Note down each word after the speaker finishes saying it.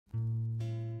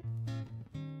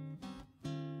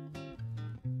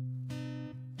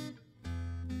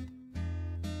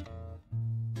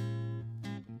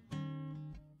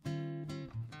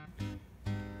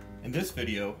In this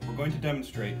video, we're going to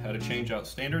demonstrate how to change out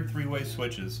standard three-way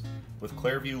switches with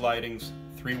ClareVue Lighting's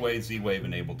three-way Z-Wave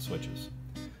enabled switches.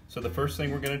 So the first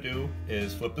thing we're going to do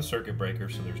is flip the circuit breaker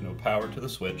so there's no power to the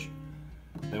switch.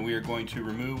 Then we are going to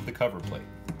remove the cover plate.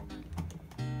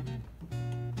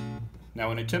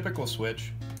 Now in a typical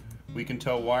switch, we can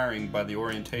tell wiring by the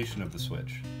orientation of the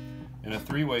switch. In a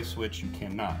three-way switch, you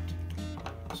cannot.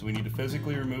 So we need to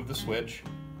physically remove the switch,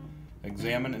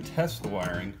 examine and test the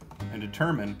wiring, and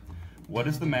determine what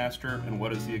is the master and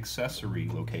what is the accessory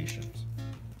locations.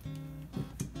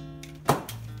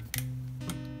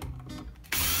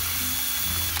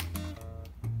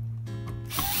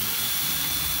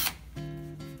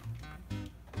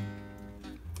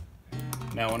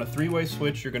 Now on a three-way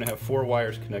switch, you're going to have 4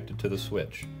 wires connected to the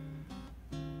switch.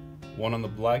 One on the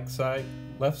black side,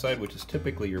 left side, which is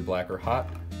typically your black or hot,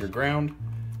 your ground,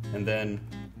 and then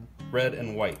red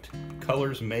and white.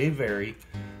 Colors may vary,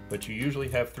 but you usually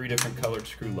have 3 different colored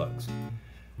screw lugs.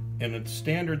 In a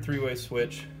standard three-way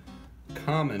switch,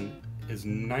 common is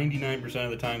 99%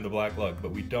 of the time the black lug,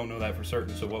 but we don't know that for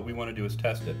certain, so what we want to do is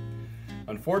test it.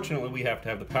 Unfortunately, we have to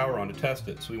have the power on to test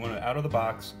it, so we want to, out of the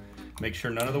box, make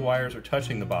sure none of the wires are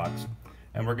touching the box,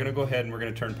 and we're going to go ahead and we're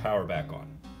going to turn power back on.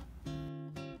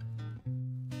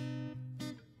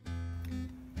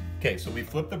 Okay, so we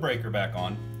flip the breaker back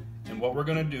on, and what we're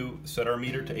going to do is set our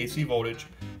meter to AC voltage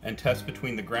and test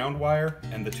between the ground wire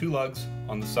and the 2 lugs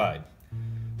on the side.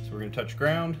 So we're going to touch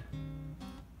ground,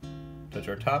 touch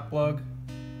our top lug,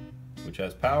 which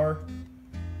has power,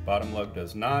 bottom lug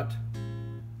does not.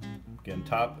 Again,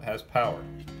 top has power.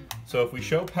 So if we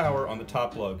show power on the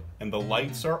top lug and the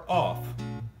lights are off,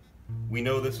 we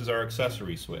know this is our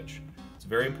accessory switch. It's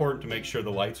very important to make sure the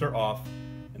lights are off,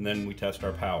 and then we test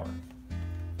our power.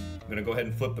 I'm going to go ahead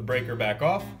and flip the breaker back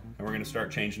off, and we're going to start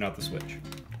changing out the switch.